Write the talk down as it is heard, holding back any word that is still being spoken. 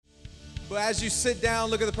Well, as you sit down,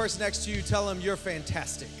 look at the person next to you, tell them you're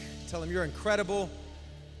fantastic. Tell them you're incredible.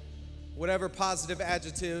 Whatever positive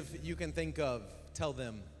adjective you can think of, tell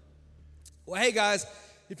them. Well, hey guys,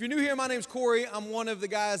 if you're new here, my name's Corey. I'm one of the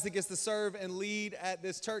guys that gets to serve and lead at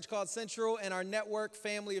this church called Central and our network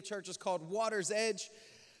family of churches called Water's Edge.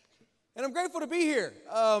 And I'm grateful to be here.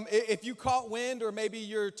 If you caught wind, or maybe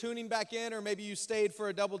you're tuning back in, or maybe you stayed for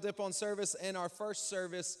a double dip on service in our first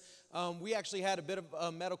service, we actually had a bit of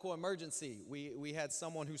a medical emergency. We had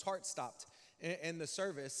someone whose heart stopped in the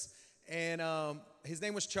service, and his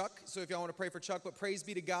name was Chuck. So if y'all want to pray for Chuck, but praise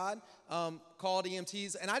be to God, called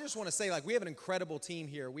EMTs. And I just want to say, we have an incredible team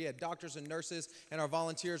here. We had doctors and nurses, and our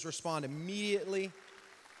volunteers respond immediately.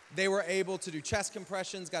 They were able to do chest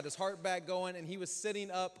compressions, got his heart back going, and he was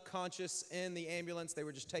sitting up conscious in the ambulance. They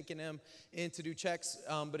were just taking him in to do checks.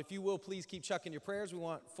 But if you will, please keep Chuck in your prayers. We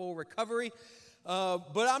want full recovery. But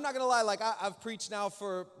I'm not going to lie, I've preached now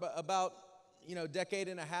for about, a decade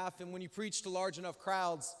and a half, and when you preach to large enough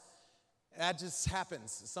crowds, that just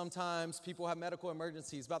happens. Sometimes people have medical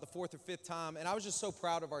emergencies, about the fourth or fifth time, and I was just so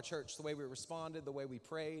proud of our church, the way we responded, the way we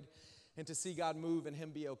prayed, and to see God move and him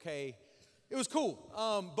be okay. It was cool,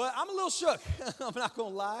 but I'm a little shook, I'm not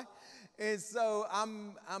gonna lie. And so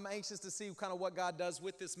I'm anxious to see kind of what God does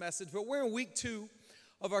with this message. But we're in week 2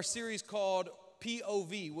 of our series called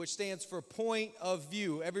POV, which stands for Point of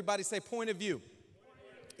View. Everybody say point of view.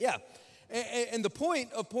 Yeah, and the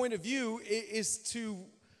point of view is to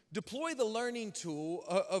deploy the learning tool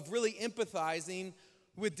of really empathizing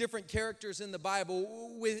with different characters in the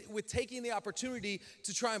Bible, with taking the opportunity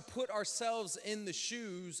to try and put ourselves in the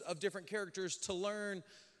shoes of different characters to learn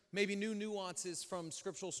maybe new nuances from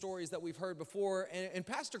scriptural stories that we've heard before. And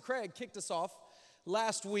Pastor Craig kicked us off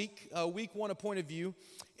last week, week 1 of Point of View.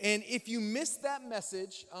 And if you missed that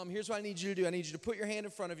message, here's what I need you to do. I need you to put your hand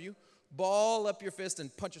in front of you, ball up your fist,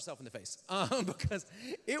 and punch yourself in the face, because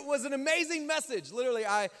it was an amazing message. Literally,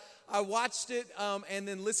 I watched it and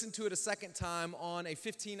then listened to it a second time on a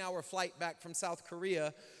 15-hour flight back from South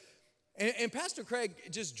Korea. And Pastor Craig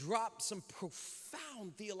just dropped some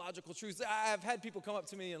profound theological truths. I've had people come up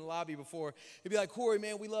to me in the lobby before. They'd be like, Corey,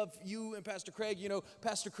 man, we love you and Pastor Craig.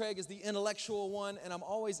 Pastor Craig is the intellectual one, and I'm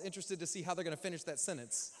always interested to see how they're going to finish that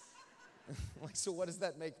sentence. So what does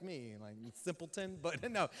that make me? Simpleton?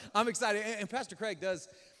 But no, I'm excited. And Pastor Craig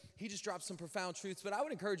he just dropped some profound truths. But I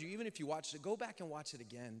would encourage you, even if you watched it, go back and watch it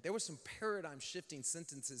again. There were some paradigm-shifting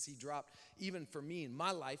sentences he dropped, even for me in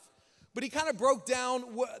my life. But he kind of broke down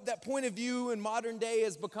that point of view in modern day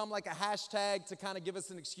has become like a hashtag to kind of give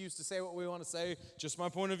us an excuse to say what we want to say. Just my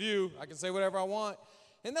point of view. I can say whatever I want.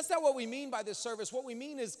 And that's not what we mean by this service. What we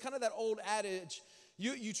mean is kind of that old adage,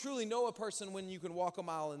 you truly know a person when you can walk a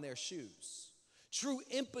mile in their shoes. True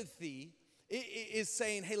empathy is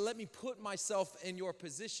saying, hey, let me put myself in your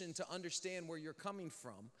position to understand where you're coming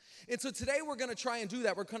from. And so today we're going to try and do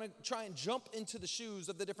that. We're going to try and jump into the shoes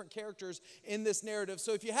of the different characters in this narrative.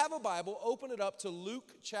 So if you have a Bible, open it up to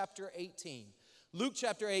Luke chapter 18. Luke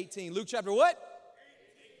chapter 18. Luke chapter what?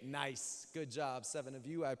 18. Nice. Good job, 7 of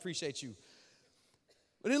you. I appreciate you.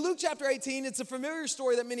 But in Luke chapter 18, it's a familiar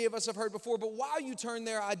story that many of us have heard before. But while you turn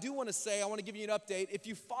there, I want to give you an update. If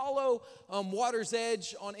you follow Water's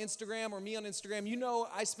Edge on Instagram or me on Instagram,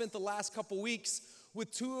 I spent the last couple weeks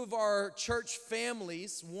with 2 of our church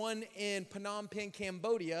families, one in Phnom Penh,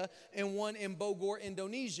 Cambodia, and one in Bogor,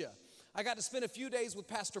 Indonesia. I got to spend a few days with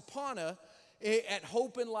Pastor Pana at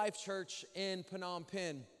Hope and Life Church in Phnom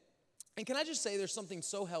Penh. And can I just say there's something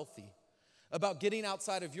so healthy about getting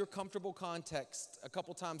outside of your comfortable context a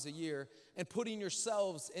couple times a year and putting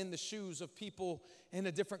yourselves in the shoes of people in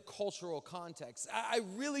a different cultural context. I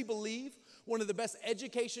really believe one of the best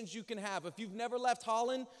educations you can have, if you've never left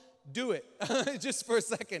Holland, do it. Just for a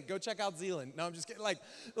second, go check out Zealand. No, I'm just kidding.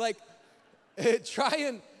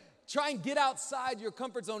 Try and get outside your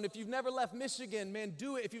comfort zone. If you've never left Michigan, man,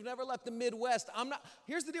 do it. If you've never left the Midwest,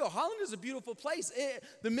 here's the deal. Holland is a beautiful place.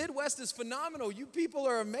 The Midwest is phenomenal. You people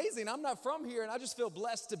are amazing. I'm not from here, and I just feel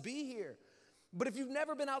blessed to be here. But if you've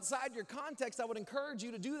never been outside your context, I would encourage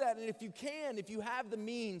you to do that. And if you have the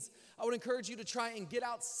means, I would encourage you to try and get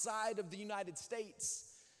outside of the United States.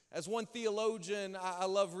 As one theologian I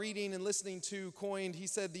love reading and listening to coined, he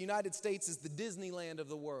said, the United States is the Disneyland of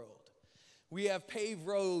the world. We have paved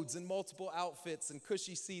roads and multiple outfits and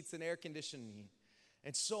cushy seats and air conditioning.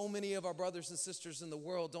 And so many of our brothers and sisters in the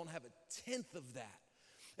world don't have a tenth of that.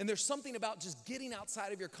 And there's something about just getting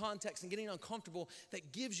outside of your context and getting uncomfortable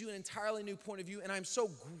that gives you an entirely new point of view. And I'm so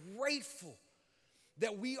grateful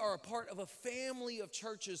that we are a part of a family of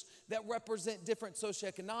churches that represent different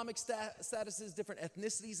socioeconomic statuses, different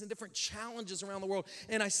ethnicities, and different challenges around the world.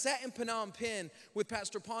 And I sat in Phnom Penh with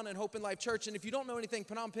Pastor Pana and Hope and Life Church. And if you don't know anything,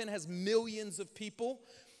 Phnom Penh has millions of people.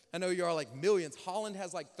 I know you are like millions. Holland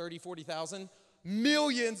has like 30, 40,000.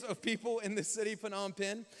 Millions of people in the city, Phnom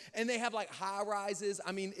Penh. And they have like high rises.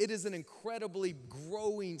 I mean, it is an incredible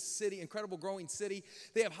growing city.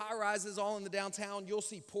 They have high rises all in the downtown. You'll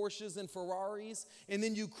see Porsches and Ferraris. And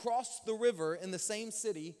then you cross the river in the same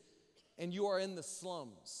city and you are in the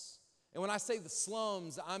slums. And when I say the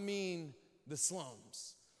slums, I mean the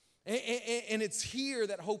slums. And it's here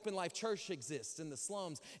that Hope and Life Church exists, in the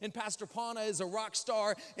slums. And Pastor Pana is a rock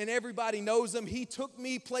star, and everybody knows him. He took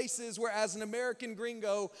me places where, as an American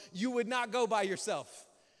gringo, you would not go by yourself.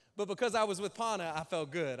 But because I was with Pana, I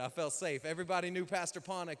felt good. I felt safe. Everybody knew Pastor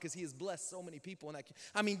Pana because he has blessed so many people in that.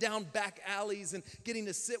 I mean, down back alleys and getting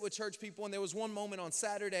to sit with church people. And there was one moment on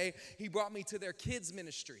Saturday, he brought me to their kids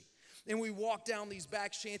ministry. And we walked down these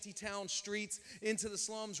back shantytown streets into the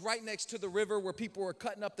slums right next to the river where people were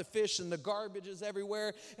cutting up the fish and the garbage is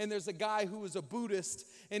everywhere. And there's a guy who was a Buddhist,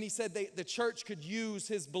 and he said the church could use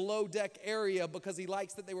his below deck area because he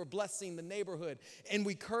likes that they were blessing the neighborhood. And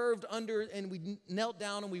we curved under and we knelt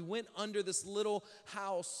down and we went under this little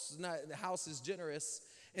house. The house is generous.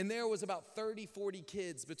 And there was about 30, 40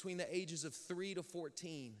 kids between the ages of 3 to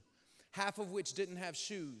 14, half of which didn't have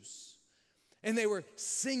shoes. And they were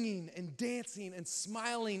singing and dancing and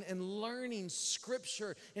smiling and learning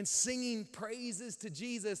scripture and singing praises to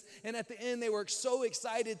Jesus. And at the end, they were so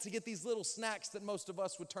excited to get these little snacks that most of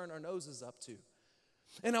us would turn our noses up to.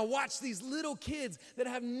 And I watched these little kids that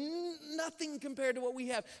have nothing compared to what we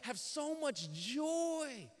have so much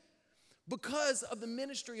joy because of the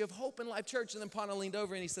ministry of Hope and Life Church. And then Pana leaned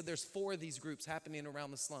over and he said, there's 4 of these groups happening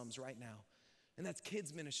around the slums right now. And that's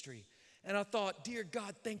kids ministry. And I thought, dear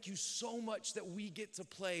God, thank you so much that we get to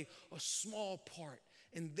play a small part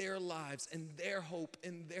in their lives and their hope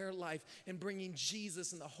in their life and bringing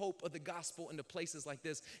Jesus and the hope of the gospel into places like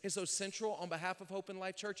this. And so Central, on behalf of Hope and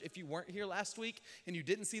Life Church, if you weren't here last week and you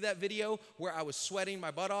didn't see that video where I was sweating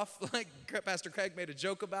my butt off, like Pastor Craig made a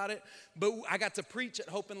joke about it, but I got to preach at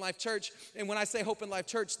Hope and Life Church. And when I say Hope and Life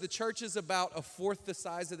Church, the church is about a fourth the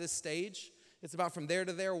size of this stage. It's about from there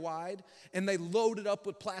to there wide. And they loaded up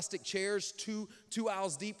with plastic chairs, two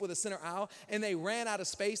aisles deep with a center aisle. And they ran out of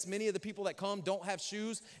space. Many of the people that come don't have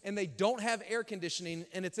shoes. And they don't have air conditioning.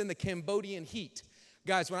 And it's in the Cambodian heat.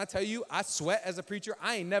 Guys, when I tell you I sweat as a preacher,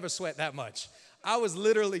 I ain't never sweat that much. I was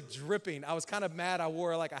literally dripping. I was kind of mad I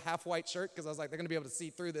wore like a half-white shirt because I was like, they're going to be able to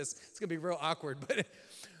see through this. It's going to be real awkward.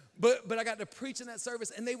 But I got to preach in that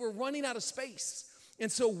service. And they were running out of space.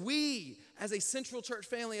 And so we, as a Central Church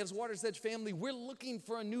family, as Water's Edge family, we're looking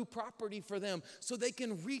for a new property for them so they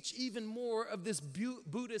can reach even more of this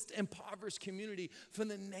Buddhist impoverished community for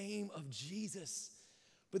the name of Jesus.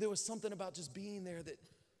 But there was something about just being there that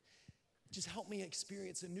just helped me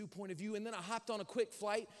experience a new point of view. And then I hopped on a quick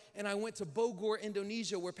flight and I went to Bogor,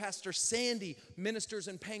 Indonesia, where Pastor Sandy ministers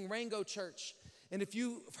in Pangrango Church. And if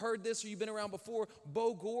you've heard this or you've been around before,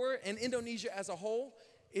 Bogor and Indonesia as a whole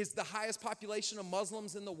is the highest population of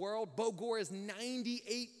Muslims in the world. Bogor is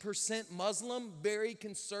 98% Muslim, very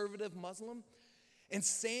conservative Muslim. And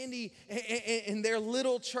Sandy and their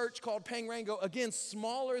little church called Pangrango, again,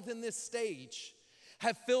 smaller than this stage,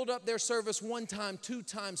 have filled up their service 1 time, 2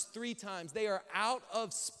 times, 3 times. They are out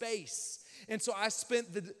of space. And so I spent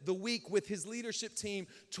the week with his leadership team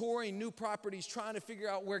touring new properties, trying to figure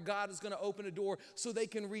out where God is going to open a door so they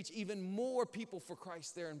can reach even more people for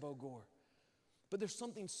Christ there in Bogor. But there's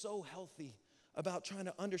something so healthy about trying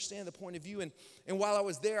to understand the point of view. And while I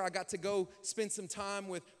was there, I got to go spend some time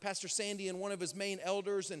with Pastor Sandy and one of his main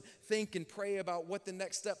elders and think and pray about what the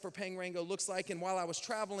next step for Pangrango looks like. And while I was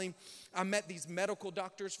traveling, I met these medical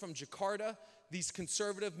doctors from Jakarta, these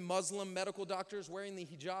conservative Muslim medical doctors wearing the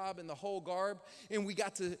hijab and the whole garb. And we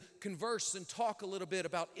got to converse and talk a little bit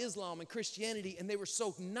about Islam and Christianity. And they were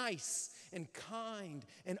so nice and kind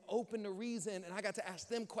and open to reason. And I got to ask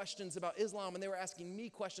them questions about Islam, and they were asking me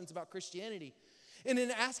questions about Christianity. And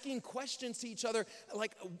in asking questions to each other,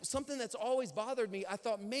 like something that's always bothered me, I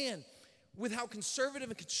thought, man, with how conservative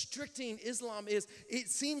and constricting Islam is, it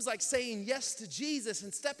seems like saying yes to Jesus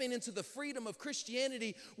and stepping into the freedom of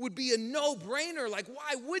Christianity would be a no-brainer. Like,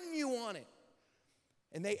 why wouldn't you want it?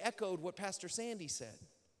 And they echoed what Pastor Sandy said.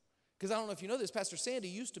 Because I don't know if you know this, Pastor Sandy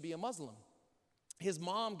used to be a Muslim. His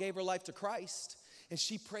mom gave her life to Christ, and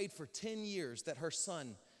she prayed for 10 years that her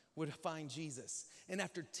son would find Jesus. And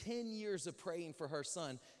after 10 years of praying for her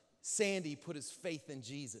son, Sandy put his faith in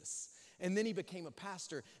Jesus. And then he became a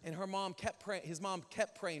pastor, and his mom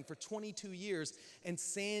kept praying for 22 years, and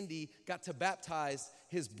Sandy got to baptize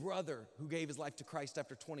his brother who gave his life to Christ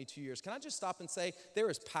after 22 years. Can I just stop and say there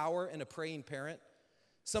is power in a praying parent?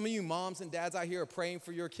 Some of you moms and dads out here are praying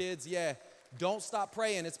for your kids. Yeah, don't stop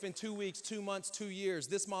praying. It's been 2 weeks, 2 months, 2 years.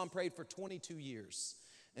 This mom prayed for 22 years,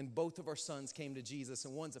 and both of our sons came to Jesus,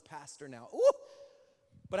 and one's a pastor now. Ooh!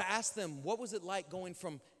 But I asked them, what was it like going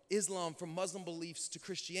from Islam, from Muslim beliefs to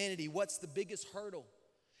Christianity? What's the biggest hurdle?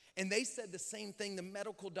 And they said the same thing the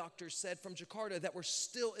medical doctors said from Jakarta, that we're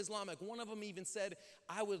still Islamic. One of them even said,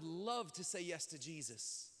 I would love to say yes to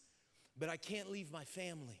Jesus, but I can't leave my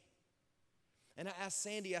family. And I asked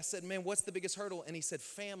Sandy, I said, man, what's the biggest hurdle? And he said,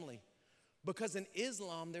 family. Because in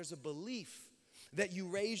Islam, there's a belief that you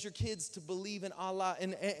raise your kids to believe in Allah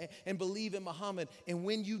and believe in Muhammad. And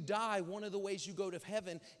when you die, one of the ways you go to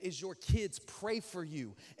heaven is your kids pray for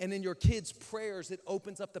you. And in your kids' prayers, it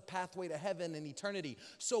opens up the pathway to heaven and eternity.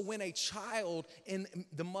 So when a child in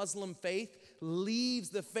the Muslim faith leaves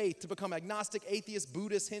the faith to become agnostic, atheist,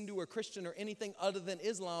 Buddhist, Hindu, or Christian, or anything other than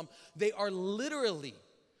Islam, they are literally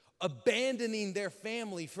abandoning their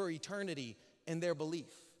family for eternity and their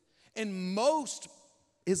belief. And most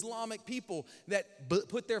Islamic people that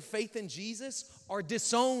put their faith in Jesus are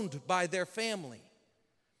disowned by their family.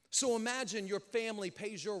 So imagine your family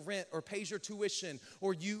pays your rent or pays your tuition,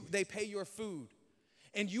 or they pay your food,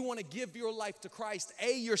 and you want to give your life to Christ.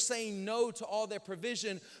 A, you're saying no to all their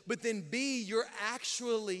provision, but then B, you're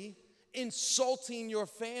actually insulting your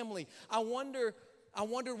family. I wondered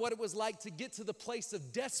what it was like to get to the place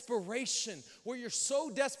of desperation where you're so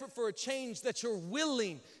desperate for a change that you're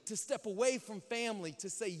willing to step away from family to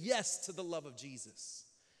say yes to the love of Jesus.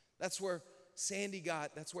 That's where Sandy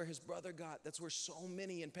got. That's where his brother got. That's where so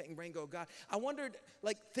many in Painting Rainbow got. I wondered,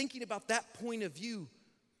 thinking about that point of view,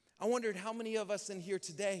 I wondered how many of us in here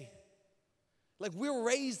today, we're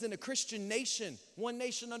raised in a Christian nation, one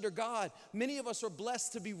nation under God. Many of us are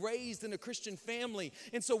blessed to be raised in a Christian family.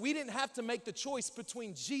 And so we didn't have to make the choice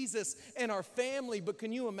between Jesus and our family. But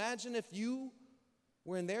can you imagine if you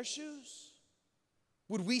were in their shoes?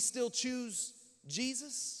 Would we still choose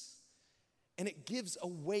Jesus? And it gives a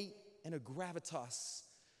weight and a gravitas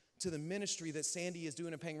to the ministry that Sandy is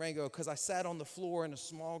doing in Painting Rainbow, because I sat on the floor in a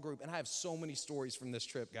small group, and I have so many stories from this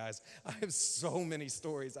trip, guys. I have so many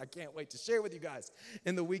stories I can't wait to share with you guys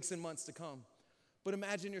in the weeks and months to come. But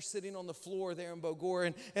imagine you're sitting on the floor there in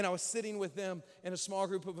Bogor, and I was sitting with them in a small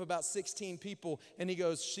group of about 16 people, and he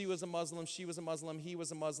goes, she was a Muslim, she was a Muslim, he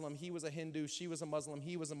was a Muslim, he was a Hindu, she was a Muslim,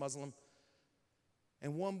 he was a Muslim.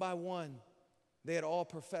 And one by one, they had all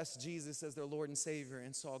professed Jesus as their Lord and Savior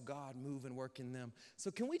and saw God move and work in them. So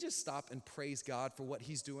can we just stop and praise God for what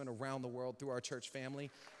he's doing around the world through our church family?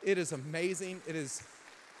 It is amazing. It is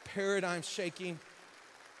paradigm shaking.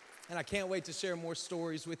 And I can't wait to share more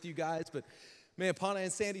stories with you guys. But man, Pana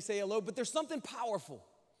and Sandy say hello. But there's something powerful.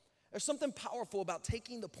 There's something powerful about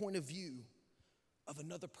taking the point of view of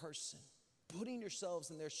another person, putting yourselves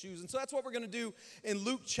in their shoes. And so that's what we're going to do in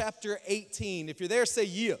Luke chapter 18. If you're there, say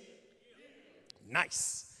yeah.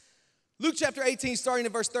 Nice. Luke chapter 18, starting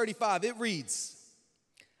in verse 35, it reads,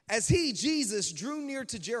 as he, Jesus, drew near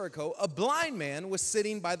to Jericho, a blind man was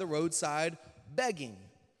sitting by the roadside begging.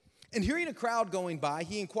 And hearing a crowd going by,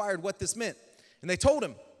 he inquired what this meant. And they told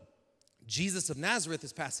him, Jesus of Nazareth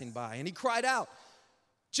is passing by. And he cried out,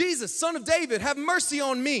 Jesus, Son of David, have mercy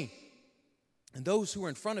on me. And those who were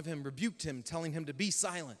in front of him rebuked him, telling him to be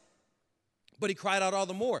silent. But he cried out all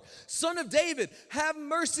the more, Son of David, have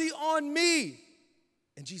mercy on me.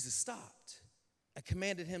 And Jesus stopped and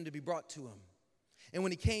commanded him to be brought to him. And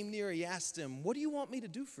when he came near, he asked him, what do you want me to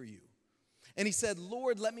do for you? And he said,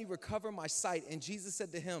 Lord, let me recover my sight. And Jesus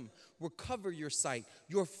said to him, recover your sight.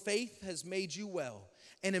 Your faith has made you well.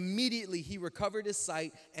 And immediately he recovered his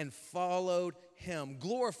sight and followed him,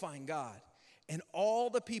 glorifying God. And all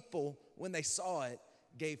the people, when they saw it,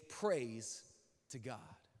 gave praise to God.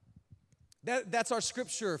 That's our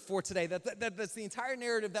scripture for today. That's the entire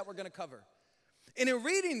narrative that we're going to cover. And in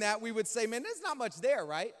reading that, we would say, man, there's not much there,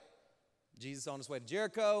 right? Jesus on his way to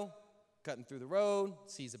Jericho, cutting through the road,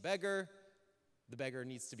 sees a beggar. The beggar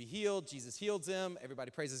needs to be healed. Jesus heals him.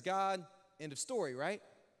 Everybody praises God. End of story, right?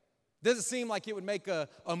 Doesn't seem like it would make a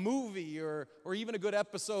movie or even a good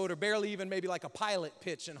episode, or barely even maybe like a pilot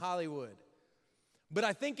pitch in Hollywood. But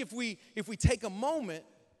I think if we take a moment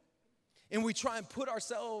and we try and put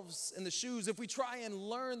ourselves in the shoes, if we try and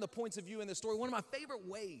learn the points of view in the story, one of my favorite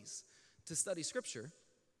ways to study Scripture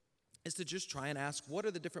is to just try and ask, what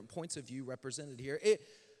are the different points of view represented here? It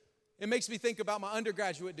makes me think about my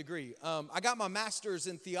undergraduate degree. I got my master's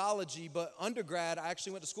in theology, but undergrad, I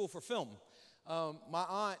actually went to school for film. My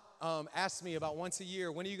aunt asks me about once a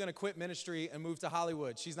year, when are you going to quit ministry and move to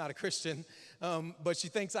Hollywood? She's not a Christian, but she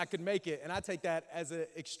thinks I could make it. And I take that as an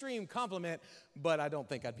extreme compliment, but I don't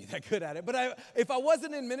think I'd be that good at it. But if I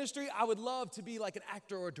wasn't in ministry, I would love to be like an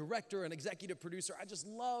actor or a director, an executive producer. I just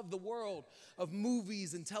love the world of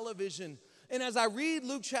movies and television. And as I read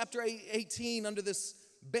Luke chapter 18 under this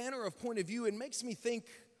banner of point of view, it makes me think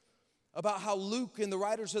about how Luke and the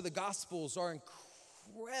writers of the Gospels are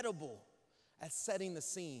incredible at setting the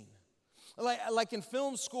scene. Like in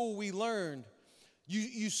film school, we learned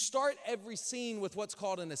you start every scene with what's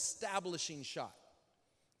called an establishing shot.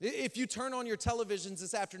 If you turn on your televisions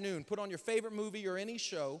this afternoon, put on your favorite movie or any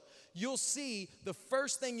show, you'll see the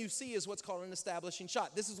first thing you see is what's called an establishing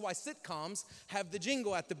shot. This is why sitcoms have the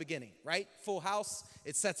jingle at the beginning, right? Full House,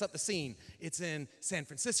 it sets up the scene. It's in San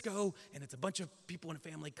Francisco, and it's a bunch of people in a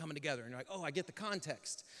family coming together. And you're like, oh, I get the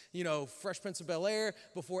context. You know, Fresh Prince of Bel-Air,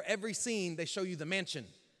 before every scene, they show you the mansion,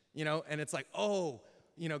 you know, and it's like, oh,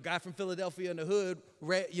 you know, guy from Philadelphia in the hood,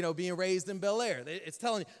 being raised in Bel Air. It's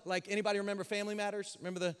telling you, like, anybody remember Family Matters?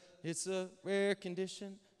 Remember it's a rare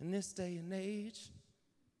condition in this day and age?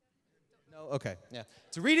 No? Okay, yeah.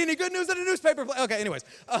 To read any good news in a newspaper. Okay, anyways.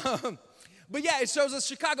 But yeah, it shows us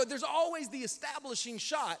Chicago. There's always the establishing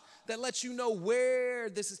shot that lets you know where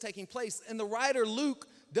this is taking place. And the writer, Luke,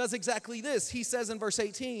 does exactly this. He says in verse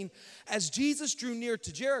 18, as Jesus drew near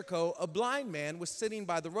to Jericho, a blind man was sitting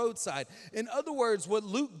by the roadside. In other words, what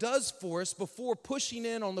Luke does for us before pushing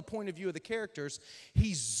in on the point of view of the characters,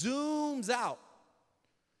 he zooms out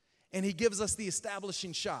and he gives us the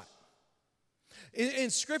establishing shot. In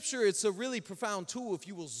Scripture, it's a really profound tool if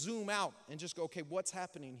you will zoom out and just go, okay, what's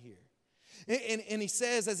happening here? And he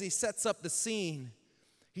says, as he sets up the scene,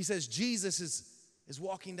 he says Jesus is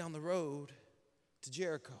walking down the road to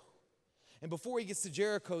Jericho. And before he gets to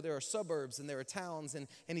Jericho, there are suburbs and there are towns, and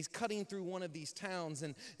he's cutting through one of these towns.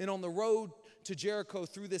 And on the road to Jericho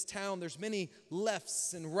through this town, there's many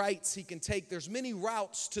lefts and rights he can take. There's many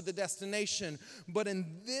routes to the destination. But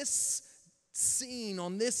in this scene,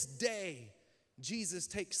 on this day, Jesus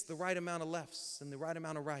takes the right amount of lefts and the right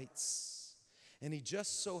amount of rights. And he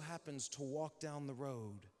just so happens to walk down the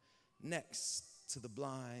road next to the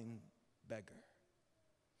blind beggar.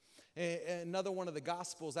 Another one of the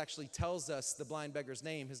Gospels actually tells us the blind beggar's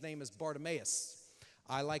name. His name is Bartimaeus.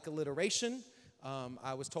 I like alliteration.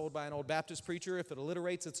 I was told by an old Baptist preacher, if it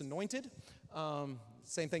alliterates, it's anointed.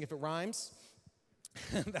 Same thing if it rhymes.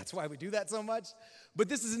 That's why we do that so much. But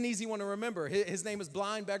this is an easy one to remember. His name is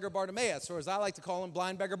blind beggar Bartimaeus, or as I like to call him,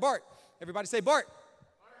 blind beggar Bart. Everybody say Bart.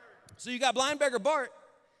 So you got blind beggar Bart.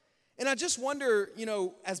 And I just wonder,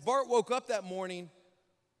 as Bart woke up that morning,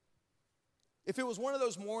 if it was one of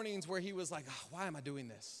those mornings where he was like, oh, why am I doing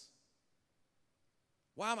this?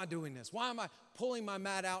 Why am I doing this? Why am I pulling my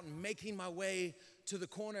mat out and making my way to the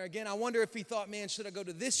corner again? I wonder if he thought, man, should I go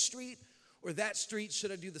to this street or that street?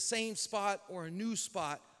 Should I do the same spot or a new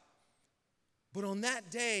spot? But on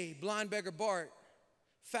that day, blind beggar Bart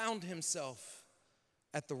found himself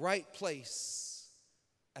at the right place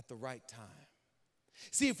at the right time.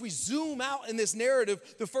 See, if we zoom out in this narrative,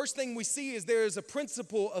 the first thing we see is there is a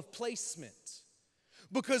principle of placement.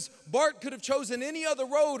 Because Bart could have chosen any other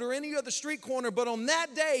road or any other street corner, but on that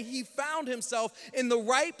day, he found himself in the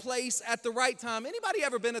right place at the right time. Anybody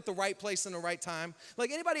ever been at the right place in the right time?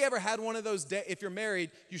 Like, anybody ever had one of those days? If you're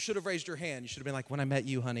married, you should have raised your hand. You should have been like, when I met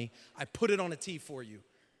you, honey, I put it on a tee for you.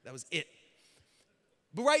 That was it.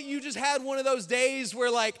 But right, you just had one of those days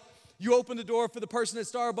where, like, you open the door for the person at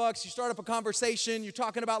Starbucks, you start up a conversation, you're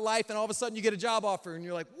talking about life, and all of a sudden you get a job offer, and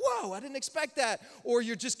you're like, whoa, I didn't expect that. Or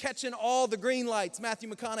you're just catching all the green lights, Matthew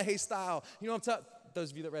McConaughey style. You know what I'm talking about? Those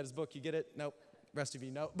of you that read his book, you get it? Nope. Rest of you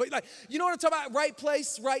know. But like, you know what I'm talking about? Right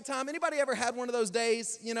place, right time. Anybody ever had one of those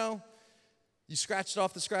days, you scratched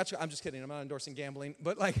off the scratch? I'm just kidding. I'm not endorsing gambling.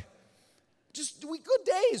 But like,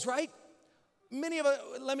 good days, right? Many of us,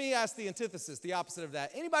 let me ask the antithesis, the opposite of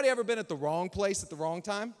that. Anybody ever been at the wrong place at the wrong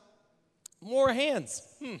time? More hands.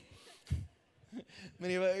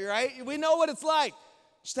 Many of us, right? We know what it's like.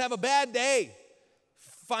 Just have a bad day.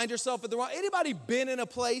 Find yourself at the wrong. Anybody been in a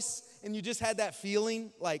place and you just had that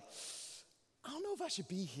feeling like, I don't know if I should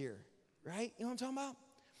be here, right? You know what I'm talking about?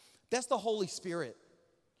 That's the Holy Spirit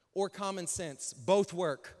or common sense. Both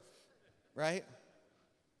work, right?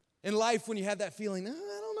 In life, when you have that feeling, I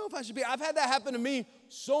don't know if I should be. I've had that happen to me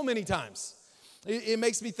so many times. It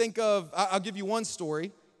makes me think of, I'll give you one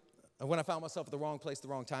story of when I found myself at the wrong place at the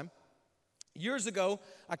wrong time. Years ago,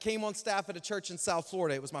 I came on staff at a church in South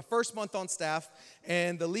Florida. It was my first month on staff,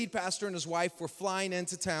 and the lead pastor and his wife were flying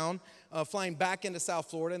into town, flying back into South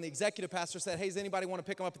Florida, and the executive pastor said, hey, does anybody want to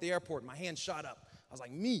pick them up at the airport? My hand shot up. I was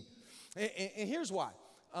like, me. And here's why.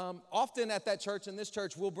 often at that church, in this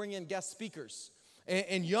church, we'll bring in guest speakers.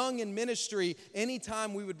 And young in ministry,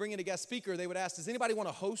 anytime we would bring in a guest speaker, they would ask, does anybody want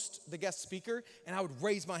to host the guest speaker? And I would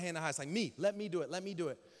raise my hand high. It's like, me, let me do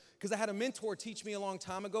it. Because I had a mentor teach me a long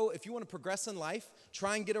time ago, if you want to progress in life,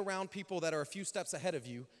 try and get around people that are a few steps ahead of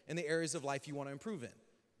you in the areas of life you want to improve in.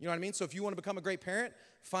 You know what I mean? So if you want to become a great parent,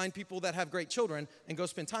 find people that have great children and go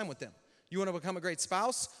spend time with them. You want to become a great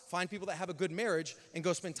spouse? Find people that have a good marriage and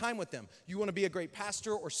go spend time with them. You want to be a great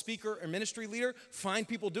pastor or speaker or ministry leader? Find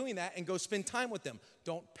people doing that and go spend time with them.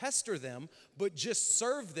 Don't pester them, but just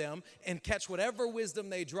serve them and catch whatever wisdom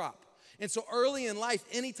they drop. And so early in life,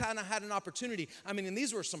 anytime I had an opportunity, and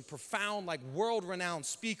these were some profound, like world-renowned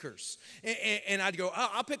speakers. And I'd go,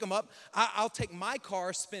 I'll pick them up. I'll take my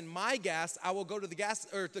car, spend my gas. I will go to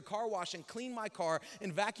the car wash and clean my car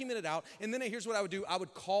and vacuum it out. And then here's what I would do. I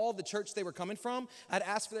would call the church they were coming from. I'd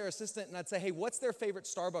ask for their assistant and I'd say, hey, what's their favorite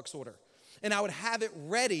Starbucks order? And I would have it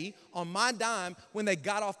ready on my dime when they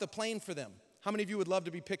got off the plane for them. How many of you would love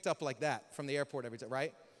to be picked up like that from the airport every time,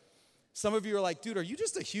 right? Some of you are like, dude, are you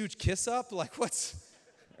just a huge kiss up? Like,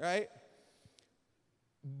 right?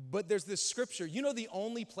 But there's this scripture. You know, the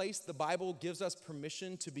only place the Bible gives us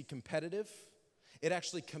permission to be competitive, it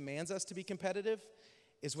actually commands us to be competitive,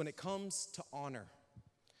 is when it comes to honor.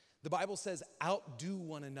 The Bible says, outdo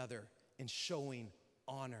one another in showing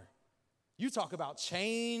honor. You talk about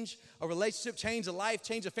change, a relationship, change a life,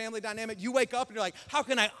 change a family dynamic. You wake up and you're like, how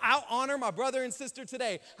can I out-honor my brother and sister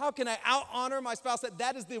today? How can I out-honor my spouse?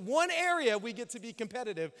 That is the one area we get to be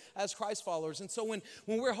competitive as Christ followers. And so when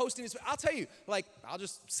we're hosting this, I'll tell you, I'll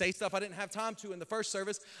just say stuff I didn't have time to in the first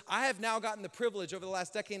service. I have now gotten the privilege over the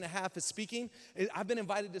last decade and a half of speaking. I've been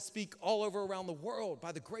invited to speak all over around the world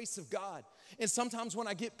by the grace of God. And sometimes when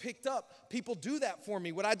I get picked up, people do that for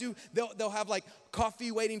me. What I do, they'll have like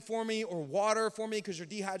coffee waiting for me or water for me because you're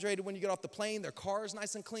dehydrated when you get off the plane. Their car is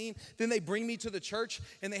nice and clean. Then they bring me to the church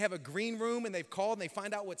and they have a green room and they've called and they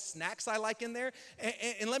find out what snacks I like in there.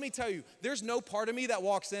 And let me tell you, there's no part of me that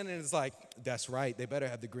walks in and is like, that's right, they better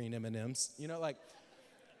have the green M&Ms. You know, like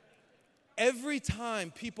every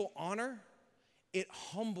time people honor, it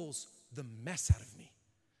humbles the mess out of me.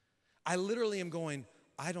 I literally am going,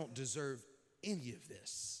 I don't deserve any of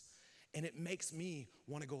this. And it makes me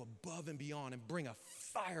want to go above and beyond and bring a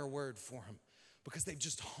fire word for him because they've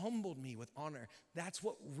just humbled me with honor. That's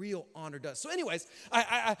what real honor does. So anyways,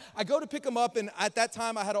 I go to pick them up, and at that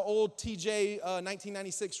time I had an old TJ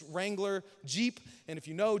 1996 Wrangler Jeep. And if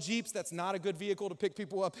you know Jeeps, that's not a good vehicle to pick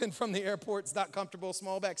people up in from the airport. It's not comfortable,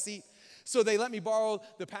 small back seat. So they let me borrow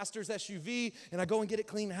the pastor's SUV, and I go and get it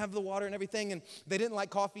clean, have the water and everything, and they didn't like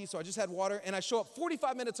coffee, so I just had water, and I show up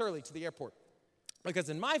 45 minutes early to the airport. Because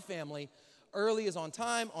in my family, early is on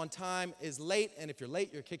time is late, and if you're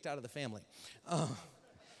late, you're kicked out of the family.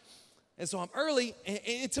 And so I'm early,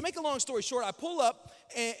 and to make a long story short, I pull up,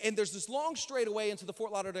 and there's this long straightaway into the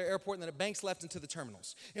Fort Lauderdale airport, and then it banks left into the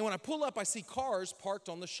terminals. And when I pull up, I see cars parked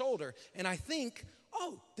on the shoulder, and I think,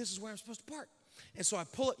 oh, this is where I'm supposed to park. And so I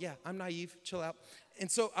pull up, yeah, I'm naive, chill out.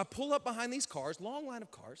 And so I pull up behind these cars, long line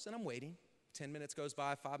of cars, and I'm waiting. 10 minutes goes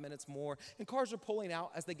by, 5 minutes more, and cars are pulling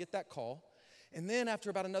out as they get that call. And then after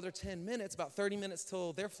about another 10 minutes, about 30 minutes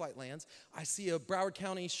till their flight lands, I see a Broward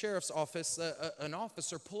County Sheriff's Office, an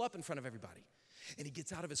officer pull up in front of everybody. And he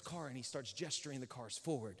gets out of his car and he starts gesturing the cars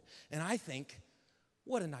forward. And I think,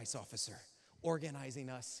 what a nice officer, organizing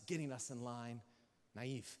us, getting us in line.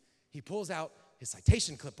 Naive. He pulls out his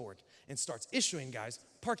citation clipboard and starts issuing guys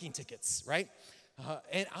parking tickets, right?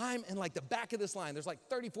 And I'm in like the back of this line. There's like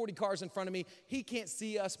 30, 40 cars in front of me. He can't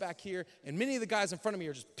see us back here. And many of the guys in front of me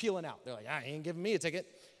are just peeling out. They're like, he ain't giving me a ticket.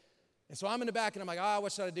 And so I'm in the back and I'm like,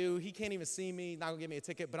 what should I do? He can't even see me, not gonna give me a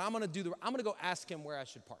ticket, but I'm gonna go ask him where I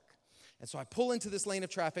should park. And so I pull into this lane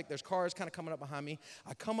of traffic. There's cars kind of coming up behind me.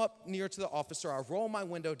 I come up near to the officer. I roll my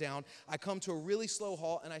window down. I come to a really slow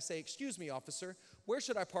halt and I say, excuse me, officer, where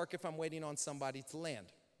should I park if I'm waiting on somebody to land?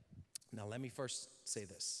 Now, let me first say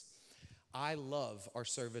this. I love our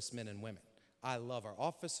servicemen and women. I love our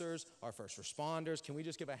officers, our first responders. Can we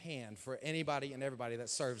just give a hand for anybody and everybody that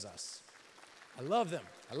serves us? I love them.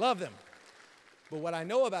 I love them. But what I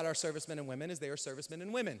know about our servicemen and women is they are servicemen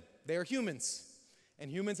and women. They are humans. And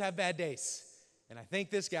humans have bad days. And I think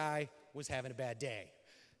this guy was having a bad day.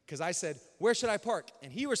 Because I said, where should I park?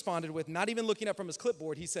 And he responded with, not even looking up from his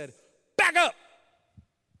clipboard, he said, back up.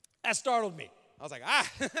 That startled me. I was like,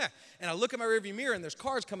 and I look at my rearview mirror and there's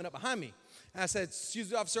cars coming up behind me. And I said, excuse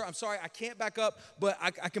me, officer, I'm sorry, I can't back up, but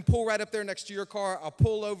I can pull right up there next to your car. I'll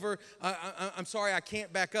pull over. I'm sorry, I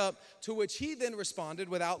can't back up. To which he then responded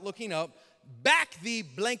without looking up, back the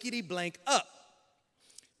blankety blank up.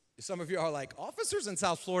 Some of you are like, officers in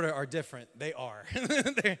South Florida are different. They are.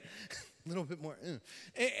 They're a little bit more.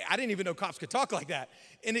 I didn't even know cops could talk like that.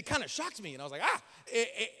 And it kind of shocked me. And I was like,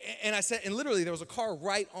 And I said, and literally there was a car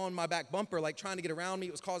right on my back bumper, like trying to get around me.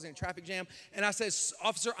 It was causing a traffic jam. And I said,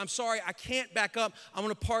 officer, I'm sorry, I can't back up. I'm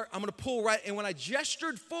going to pull right. And when I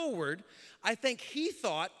gestured forward, I think he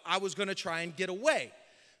thought I was going to try and get away.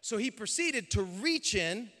 So he proceeded to reach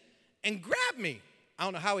in and grab me. I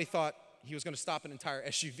don't know how he thought he was going to stop an entire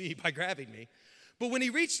SUV by grabbing me. But when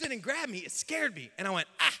he reached in and grabbed me, it scared me. And I went,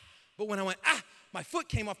 ah. But when I went, ah, my foot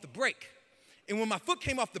came off the brake. And when my foot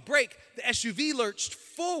came off the brake, the SUV lurched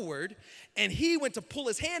forward, and he went to pull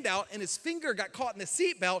his hand out, and his finger got caught in the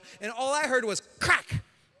seatbelt, and all I heard was crack.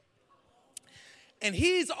 And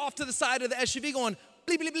he's off to the side of the SUV going,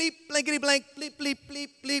 bleep, bleep, bleep, blankety blank, bleep, bleep, bleep,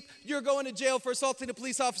 bleep. You're going to jail for assaulting a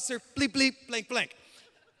police officer, bleep, bleep, blank, blank.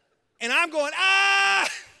 And I'm going, ah!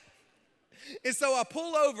 And so I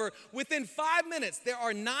pull over. Within 5 minutes, there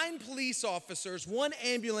are 9 police officers, 1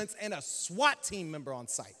 ambulance, and a SWAT team member on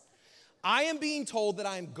site. I am being told that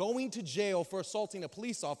I am going to jail for assaulting a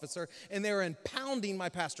police officer, and they're impounding my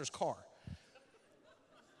pastor's car.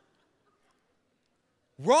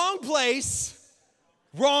 Wrong place,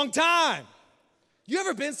 wrong time. You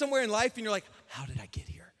ever been somewhere in life and you're like, how did I get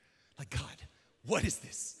here? Like, God, what is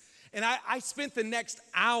this? And I spent the next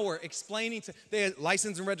hour explaining to, they had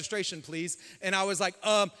license and registration, please. And I was like,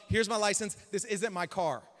 here's my license. This isn't my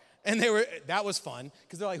car. And that was fun,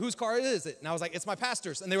 because they're like, whose car is it? And I was like, it's my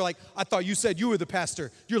pastor's. And they were like, I thought you said you were the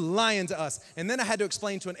pastor. You're lying to us. And then I had to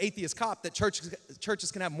explain to an atheist cop that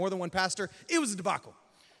churches can have more than one pastor. It was a debacle.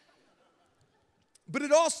 But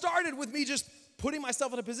it all started with me just putting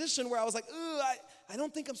myself in a position where I was like, I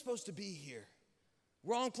don't think I'm supposed to be here.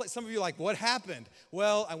 Wrong place. Some of you are like, what happened?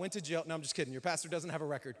 Well, I went to jail. No, I'm just kidding. Your pastor doesn't have a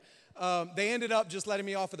record. They ended up just letting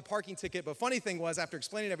me off with a parking ticket. But funny thing was, after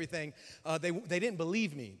explaining everything, they didn't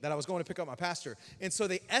believe me that I was going to pick up my pastor. And so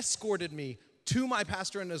they escorted me to my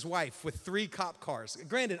pastor and his wife with 3 cop cars.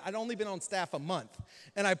 Granted, I'd only been on staff a month.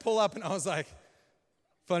 And I pull up and I was like,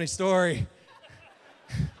 funny story.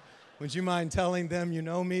 Would you mind telling them you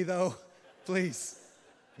know me, though? Please.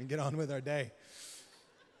 We can get on with our day.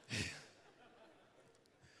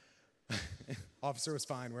 Officer was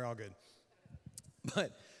fine. We're all good.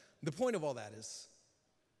 But the point of all that is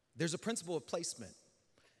there's a principle of placement.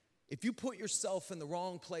 If you put yourself in the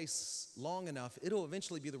wrong place long enough, it'll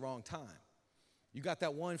eventually be the wrong time. You got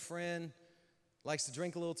that one friend, likes to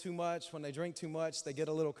drink a little too much. When they drink too much, they get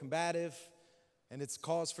a little combative, and it's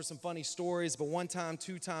cause for some funny stories. But 1 time,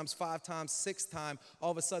 2 times, 5 times, 6th time, all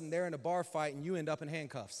of a sudden they're in a bar fight and you end up in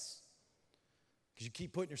handcuffs because you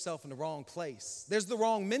keep putting yourself in the wrong place. There's the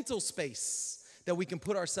wrong mental space that we can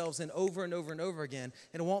put ourselves in over and over and over again,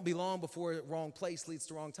 and it won't be long before wrong place leads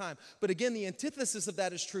to wrong time. But again, the antithesis of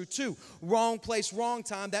that is true too. Wrong place, wrong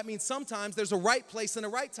time. That means sometimes there's a right place and a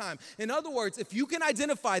right time. In other words, if you can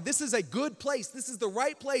identify this is a good place, this is the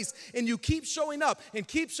right place, and you keep showing up,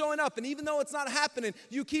 and even though it's not happening,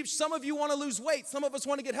 some of you want to lose weight, some of us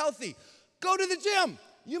want to get healthy. Go to the gym.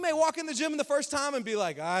 You may walk in the gym the first time and be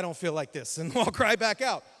like, I don't feel like this, and walk right back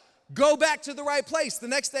out. Go back to the right place. The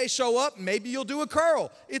next day, show up. Maybe you'll do a curl.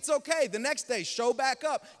 It's okay. The next day, show back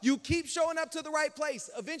up. You keep showing up to the right place.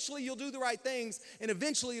 Eventually, you'll do the right things, and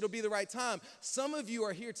eventually, it'll be the right time. Some of you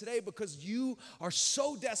are here today because you are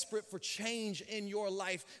so desperate for change in your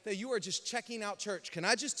life that you are just checking out church. Can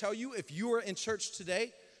I just tell you, if you are in church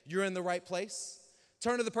today, you're in the right place?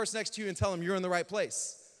 Turn to the person next to you and tell them you're in the right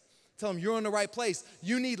place. Tell them you're in the right place.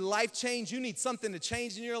 You need life change. You need something to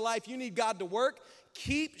change in your life. You need God to work.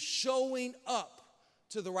 Keep showing up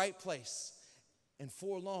to the right place, and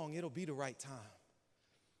for long, it'll be the right time.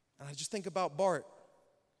 And I just think about Bart,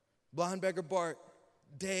 blind beggar Bart,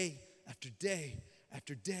 day after day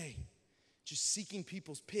after day, just seeking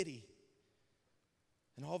people's pity.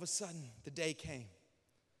 And all of a sudden, the day came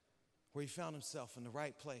where he found himself in the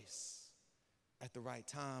right place at the right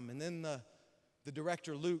time. And then the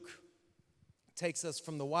director, Luke, takes us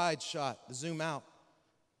from the wide shot, the zoom out,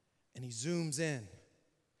 and he zooms in.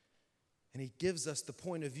 And he gives us the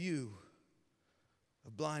point of view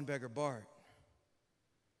of blind beggar Bart.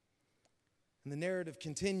 And the narrative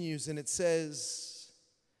continues, and it says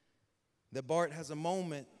that Bart has a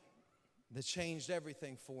moment that changed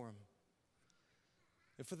everything for him.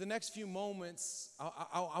 And for the next few moments,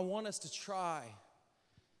 I want us to try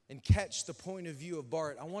and catch the point of view of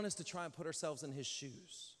Bart. I want us to try and put ourselves in his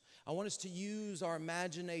shoes. I want us to use our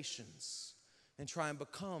imaginations and try and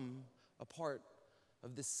become a part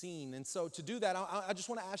of this scene. And so to do that, I just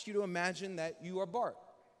want to ask you to imagine that you are Bart.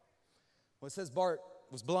 Well, it says Bart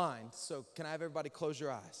was blind, so can I have everybody close your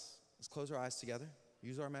eyes? Let's close our eyes together.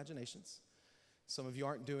 use our imaginations. Some of you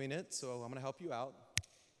aren't doing it, so I'm going to help you out.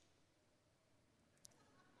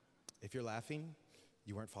 If you're laughing,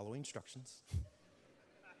 you weren't following instructions.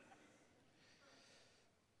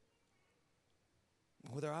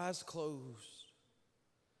 With our eyes closed,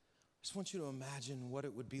 I just want you to imagine what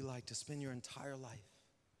it would be like to spend your entire life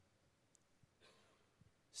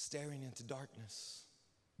staring into darkness,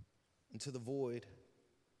 into the void.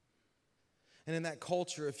 And in that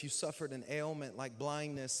culture, if you suffered an ailment like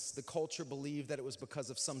blindness, the culture believed that it was because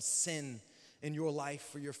of some sin in your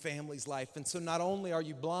life or your family's life. And so not only are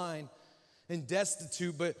you blind and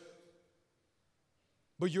destitute, but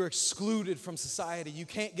you're excluded from society. You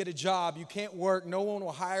can't get a job. You can't work. No one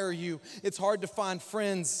will hire you. It's hard to find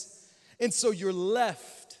friends. And so you're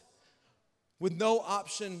left with no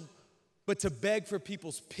option but to beg for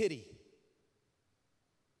people's pity.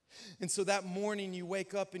 And so that morning you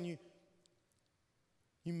wake up and you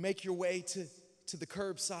make your way to the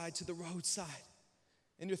curbside, to the roadside.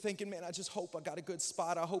 And you're thinking, man, I just hope I got a good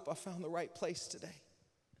spot. I hope I found the right place today.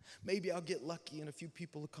 Maybe I'll get lucky and a few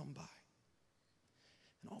people will come by.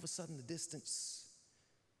 And all of a sudden, in the distance,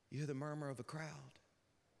 you hear the murmur of a crowd.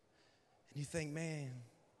 And you think, man,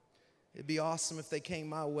 it'd be awesome if they came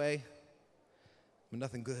my way. But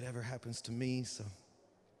nothing good ever happens to me, so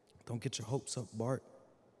don't get your hopes up, Bart.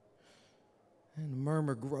 And the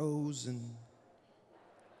murmur grows, and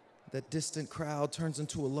that distant crowd turns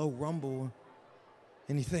into a low rumble.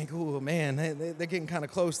 And you think, oh, man, they're getting kind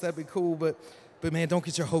of close. That'd be cool, but man, don't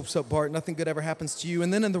get your hopes up, Bart. Nothing good ever happens to you.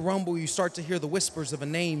 And then in the rumble, you start to hear the whispers of a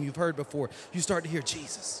name you've heard before. You start to hear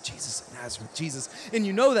Jesus, Jesus of Nazareth, Jesus. And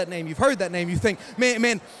you know that name. You've heard that name. You think,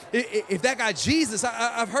 man, if that guy Jesus,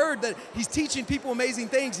 I've heard that he's teaching people amazing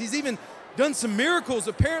things. He's even done some miracles,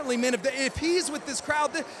 apparently, man. If he's with this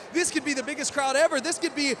crowd, this could be the biggest crowd ever. This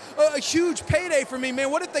could be a huge payday for me, man.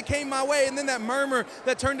 What if they came my way? And then that murmur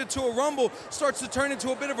that turned into a rumble starts to turn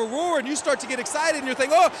into a bit of a roar, and you start to get excited, and you're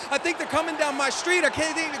thinking, oh, I think they're coming down my street. I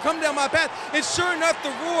can't think they're coming down my path. And sure enough, the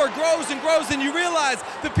roar grows and grows, and you realize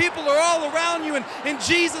the people are all around you, and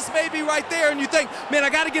Jesus may be right there, and you think, man, I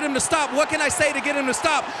got to get him to stop. What can I say to get him to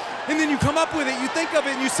stop? And then you come up with it. You think of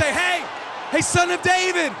it, and you say, hey, Son of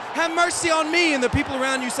David, have mercy on me. And the people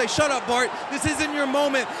around you say, shut up, Bart, this isn't your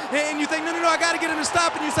moment. And you think, no, I got to get him to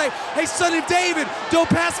stop. And you say, hey, Son of David, don't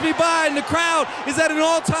pass me by. And the crowd is at an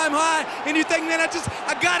all-time high. And you think, man,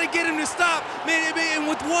 I got to get him to stop. Man, and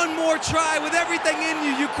with one more try, with everything in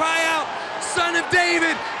you, you cry out, Son of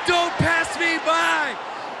David, don't pass me by.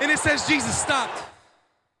 And it says Jesus stopped.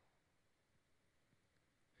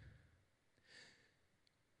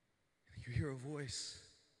 You hear a voice.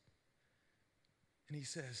 And he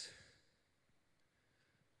says,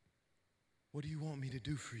 what do you want me to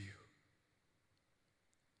do for you?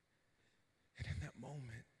 And in that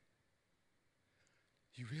moment,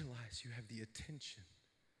 you realize you have the attention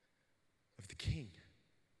of the King.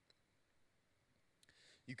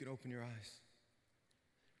 You can open your eyes.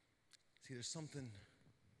 See, there's something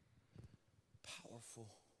powerful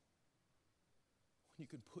when you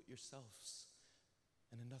can put yourselves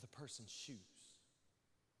in another person's shoes.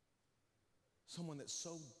 Someone that's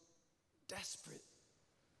so desperate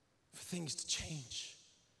for things to change.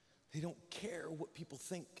 They don't care what people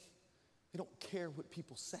think. They don't care what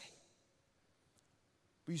people say.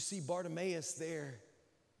 But you see Bartimaeus there,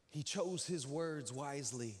 he chose his words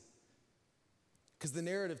wisely. Because the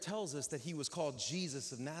narrative tells us that he was called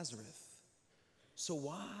Jesus of Nazareth. So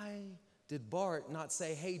why did Bart not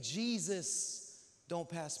say, hey, Jesus, don't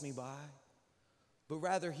pass me by? But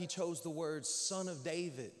rather he chose the words, Son of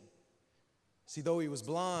David. See, though he was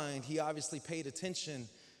blind, he obviously paid attention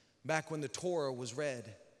back when the Torah was read.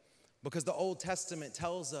 Because the Old Testament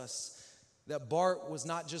tells us that Bart was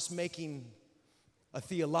not just making a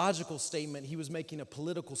theological statement, he was making a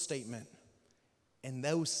political statement. And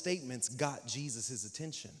those statements got Jesus'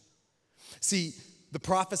 attention. See, the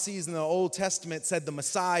prophecies in the Old Testament said the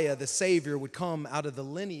Messiah, the Savior, would come out of the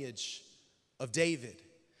lineage of David.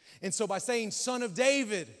 And so by saying Son of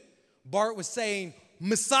David, Bart was saying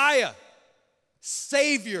Messiah,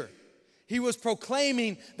 Savior. He was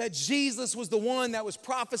proclaiming that Jesus was the one that was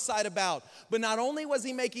prophesied about. But not only was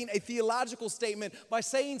he making a theological statement, by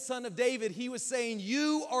saying Son of David, he was saying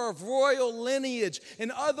you are of royal lineage. In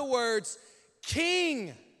other words,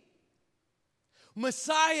 King,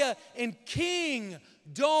 Messiah and King,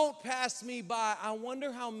 don't pass me by. I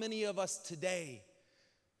wonder how many of us today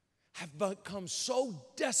have become so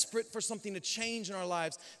desperate for something to change in our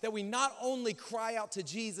lives that we not only cry out to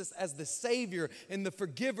Jesus as the Savior and the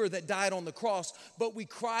forgiver that died on the cross, but we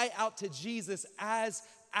cry out to Jesus as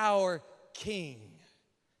our King.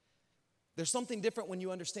 There's something different when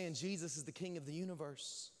you understand Jesus is the King of the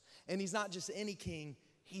universe. And he's not just any king,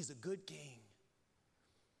 he's a good king.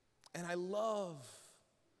 And I love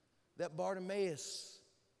that Bartimaeus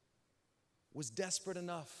was desperate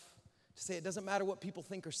enough to say, it doesn't matter what people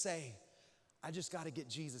think or say, I just got to get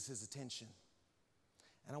Jesus' attention.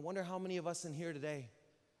 And I wonder how many of us in here today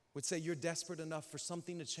would say you're desperate enough for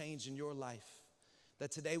something to change in your life,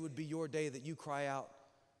 that today would be your day that you cry out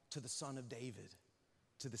to the Son of David,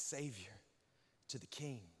 to the Savior, to the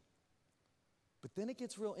King. But then it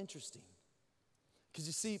gets real interesting. Because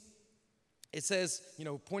you see, it says,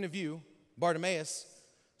 point of view, Bartimaeus,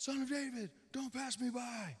 Son of David, don't pass me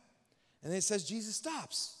by. And then it says Jesus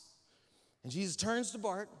stops. And Jesus turns to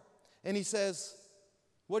Bart and he says,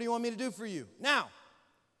 what do you want me to do for you? Now,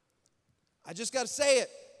 I just got to say it.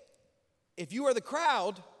 If you are the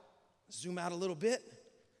crowd, zoom out a little bit.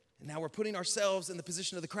 And now we're putting ourselves in the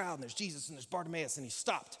position of the crowd. And there's Jesus and there's Bartimaeus and he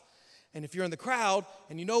stopped. And if you're in the crowd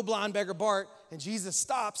and you know blind beggar Bart and Jesus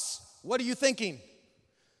stops, what are you thinking?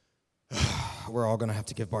 We're all going to have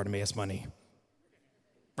to give Bartimaeus money.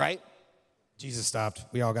 Right? Jesus stopped.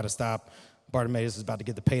 We all got to stop. Bartimaeus is about to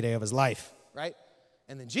get the payday of his life. Right?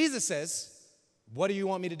 And then Jesus says, what do you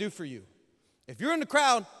want me to do for you? If you're in the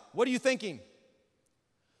crowd, what are you thinking?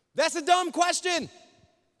 That's a dumb question.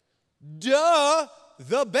 Duh,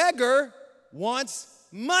 the beggar wants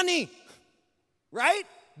money. Right?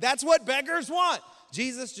 That's what beggars want.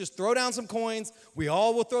 Jesus, just throw down some coins. We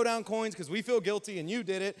all will throw down coins because we feel guilty and you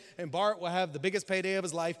did it. And Bart will have the biggest payday of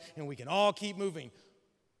his life and we can all keep moving.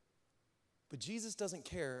 But Jesus doesn't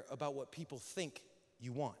care about what people think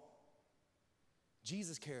you want.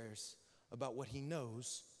 Jesus cares about what he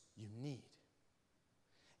knows you need.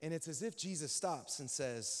 And it's as if Jesus stops and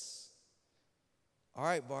says, all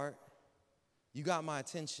right, Bart, you got my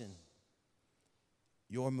attention.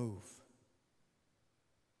 Your move.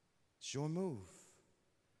 It's your move.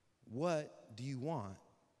 What do you want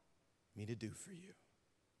me to do for you?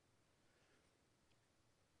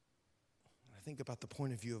 I think about the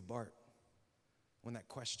point of view of Bart when that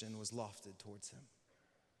question was lofted towards him.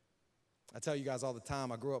 I tell you guys all the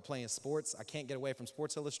time, I grew up playing sports. I can't get away from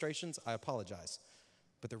sports illustrations. I apologize.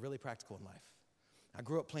 But they're really practical in life. I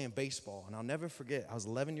grew up playing baseball, and I'll never forget, I was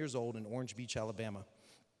 11 years old in Orange Beach, Alabama,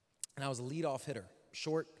 and I was a leadoff hitter,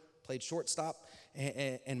 short, played shortstop,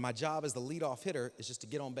 and my job as the leadoff hitter is just to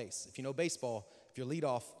get on base. If you know baseball, if you're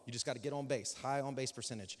leadoff, you just got to get on base, high on base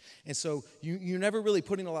percentage. And so you're never really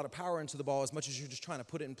putting a lot of power into the ball as much as you're just trying to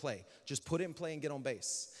put it in play. Just put it in play and get on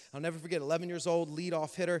base. I'll never forget, 11 years old,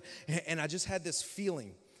 leadoff hitter, and I just had this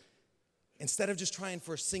feeling. Instead of just trying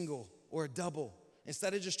for a single or a double,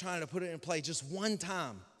 instead of just trying to put it in play just one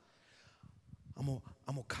time, I'm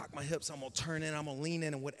gonna cock my hips, I'm gonna turn in, I'm gonna lean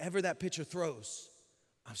in, and whatever that pitcher throws,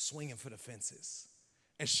 I'm swinging for the fences.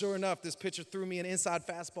 And sure enough, this pitcher threw me an inside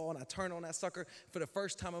fastball, and I turned on that sucker. For the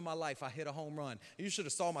first time in my life, I hit a home run. You should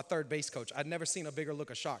have saw my third base coach. I'd never seen a bigger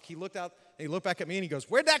look of shock. He looked out, and he looked back at me, and he goes,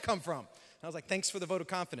 where'd that come from? And I was like, thanks for the vote of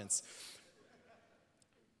confidence.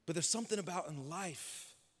 But there's something about in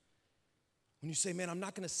life when you say, man, I'm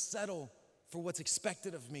not going to settle for what's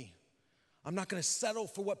expected of me. I'm not going to settle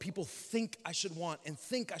for what people think I should want and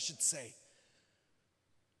think I should say.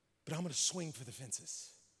 But I'm going to swing for the fences.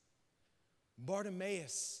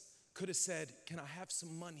 Bartimaeus could have said, can I have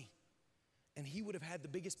some money? And he would have had the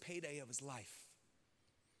biggest payday of his life.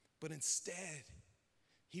 But instead,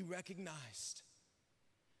 he recognized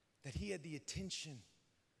that he had the attention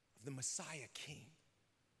of the Messiah King.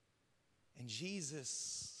 And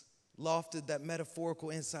Jesus lofted that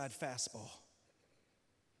metaphorical inside fastball.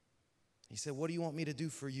 He said, what do you want me to do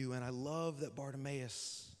for you? And I love that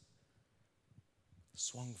Bartimaeus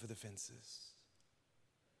swung for the fences.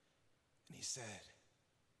 And he said,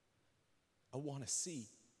 I want to see.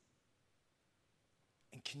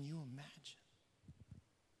 And can you imagine?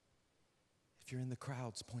 If you're in the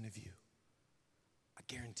crowd's point of view, I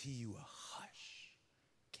guarantee you a hush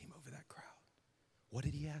came over that crowd. What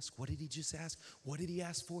did he ask? What did he just ask? What did he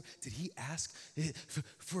ask for? Did he ask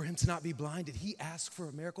for him to not be blind? Did he ask for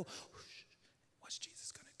a miracle? What's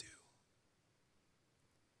Jesus going to do?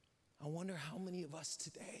 I wonder how many of us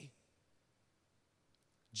today,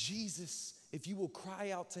 Jesus, if you will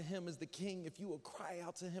cry out to him as the King, if you will cry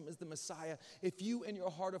out to him as the Messiah, if you in your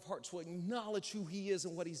heart of hearts will acknowledge who he is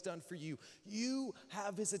and what he's done for you, you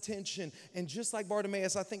have his attention. And just like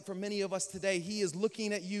Bartimaeus, I think for many of us today, he is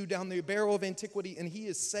looking at you down the barrel of antiquity and he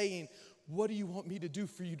is saying, what do you want me to do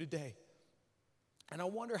for you today? And I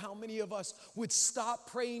wonder how many of us would stop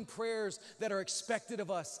praying prayers that are expected of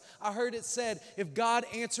us. I heard it said, if God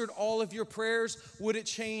answered all of your prayers, would it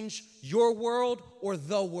change your world or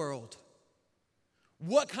the world?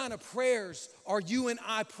 What kind of prayers are you and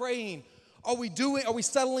I praying? Are we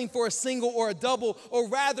settling for a single or a double? Or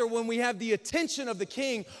rather, when we have the attention of the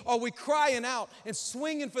King, are we crying out and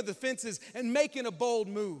swinging for the fences and making a bold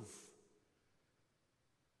move?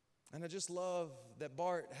 And I just love that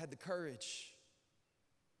Bart had the courage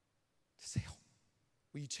to say, oh,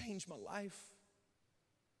 will you change my life?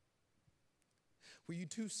 Will you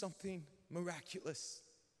do something miraculous?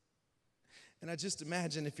 And I just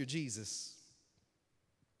imagine if you're Jesus,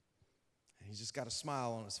 and he's just got a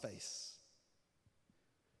smile on his face.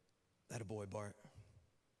 That a boy, Bart.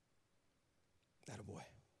 That a boy.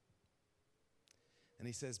 And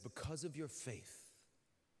he says, because of your faith,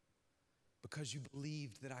 because you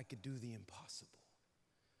believed that I could do the impossible,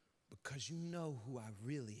 because you know who I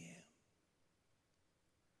really am,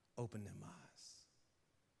 open them eyes.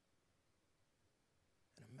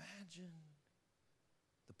 And imagine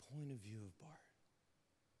the point of view of Bart.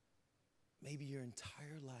 Maybe your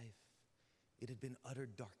entire life, it had been utter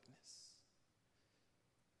darkness.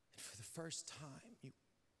 And for the first time, you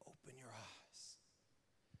open your eyes.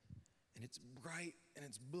 And it's bright and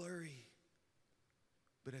it's blurry.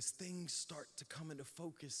 But as things start to come into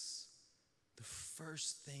focus, the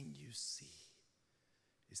first thing you see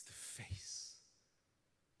is the face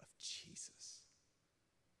of Jesus.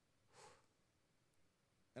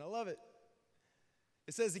 And I love it.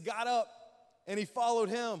 It says he got up and he followed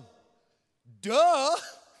him. Duh!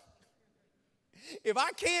 If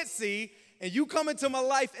I can't see and you come into my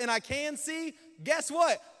life and I can see, guess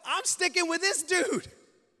what? I'm sticking with this dude.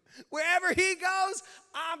 Wherever he goes,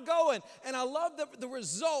 I'm going. And I love the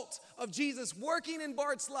result of Jesus working in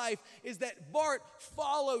Bart's life is that Bart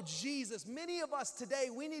followed Jesus. Many of us today,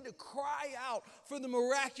 we need to cry out for the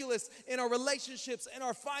miraculous in our relationships and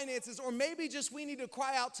our finances, or maybe just we need to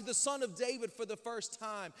cry out to the Son of David for the first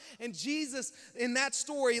time. And Jesus, in that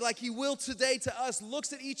story, like he will today to us,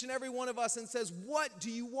 looks at each and every one of us and says, what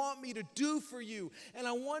do you want me to do for you? And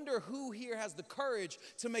I wonder who here has the courage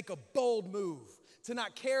to make a bold move, to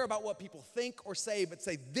not care about what people think or say, but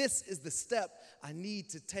say, this is the step I need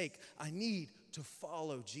to take. I need to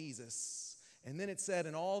follow Jesus. And then it said,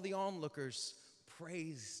 and all the onlookers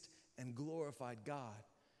praised and glorified God.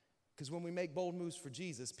 Because when we make bold moves for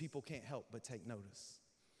Jesus, people can't help but take notice.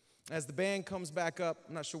 As the band comes back up,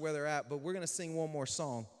 I'm not sure where they're at, but we're going to sing one more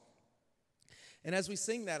song. And as we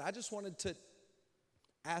sing that, I just wanted to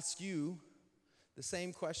ask you the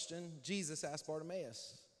same question Jesus asked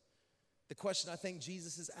Bartimaeus. The question I think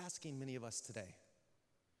Jesus is asking many of us today.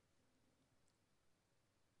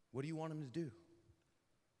 What do you want him to do?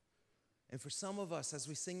 And for some of us, as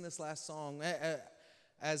we sing this last song,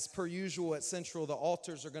 as per usual at Central, the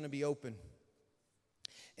altars are going to be open.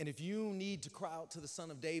 And if you need to cry out to the Son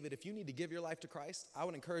of David, if you need to give your life to Christ, I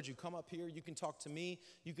would encourage you, come up here. You can talk to me.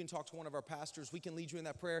 You can talk to one of our pastors. We can lead you in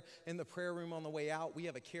that prayer. In the prayer room on the way out, we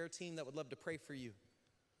have a care team that would love to pray for you.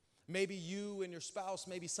 Maybe you and your spouse,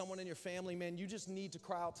 maybe someone in your family, man, you just need to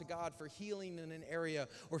cry out to God for healing in an area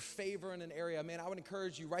or favor in an area. Man, I would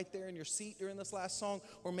encourage you right there in your seat during this last song,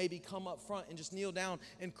 or maybe come up front and just kneel down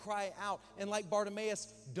and cry out. And like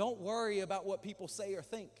Bartimaeus, don't worry about what people say or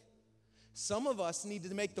think. Some of us need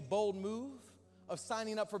to make the bold move of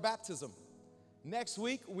signing up for baptism. Next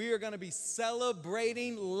week, we are going to be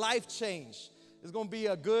celebrating life change. It's going to be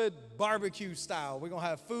a good barbecue style. We're going to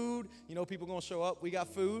have food. You know, people are going to show up. We got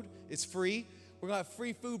food. It's free. We're going to have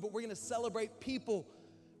free food, but we're going to celebrate people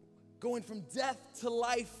going from death to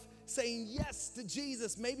life, saying yes to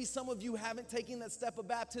Jesus. Maybe some of you haven't taken that step of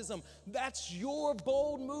baptism. That's your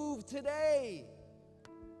bold move today.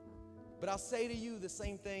 But I'll say to you the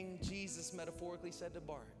same thing Jesus metaphorically said to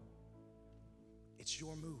Bart. It's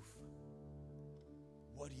your move.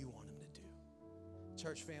 What do you want him to do?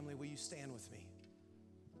 Church family, will you stand with me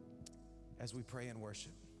as we pray and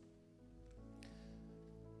worship?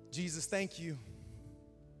 Jesus, thank you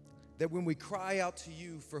that when we cry out to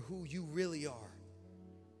you for who you really are,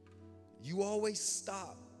 you always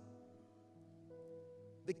stop.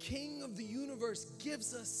 The King of the universe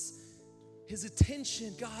gives us his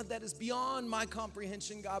attention, God, that is beyond my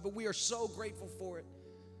comprehension, God, but we are so grateful for it.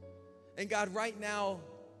 And God, right now,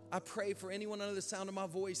 I pray for anyone under the sound of my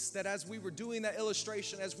voice that as we were doing that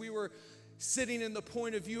illustration, as we were sitting in the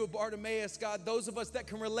point of view of Bartimaeus, God, those of us that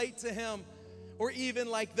can relate to him, or even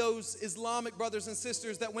like those Islamic brothers and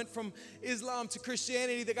sisters that went from Islam to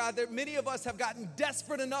Christianity, that God, that many of us have gotten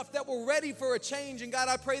desperate enough that we're ready for a change. And God,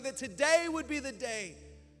 I pray that today would be the day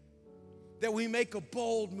that we make a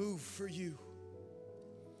bold move for you.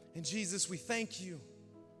 And Jesus, we thank you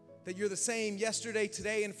that you're the same yesterday,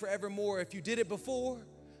 today, and forevermore. If you did it before,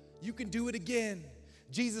 you can do it again.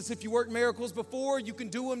 Jesus, if you worked miracles before, you can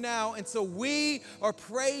do them now. And so we are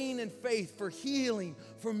praying in faith for healing,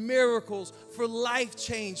 for miracles, for life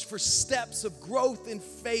change, for steps of growth in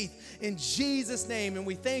faith in Jesus' name. And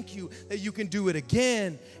we thank you that you can do it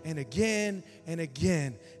again and again and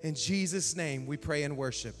again. In Jesus' name we pray and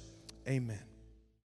worship. Amen.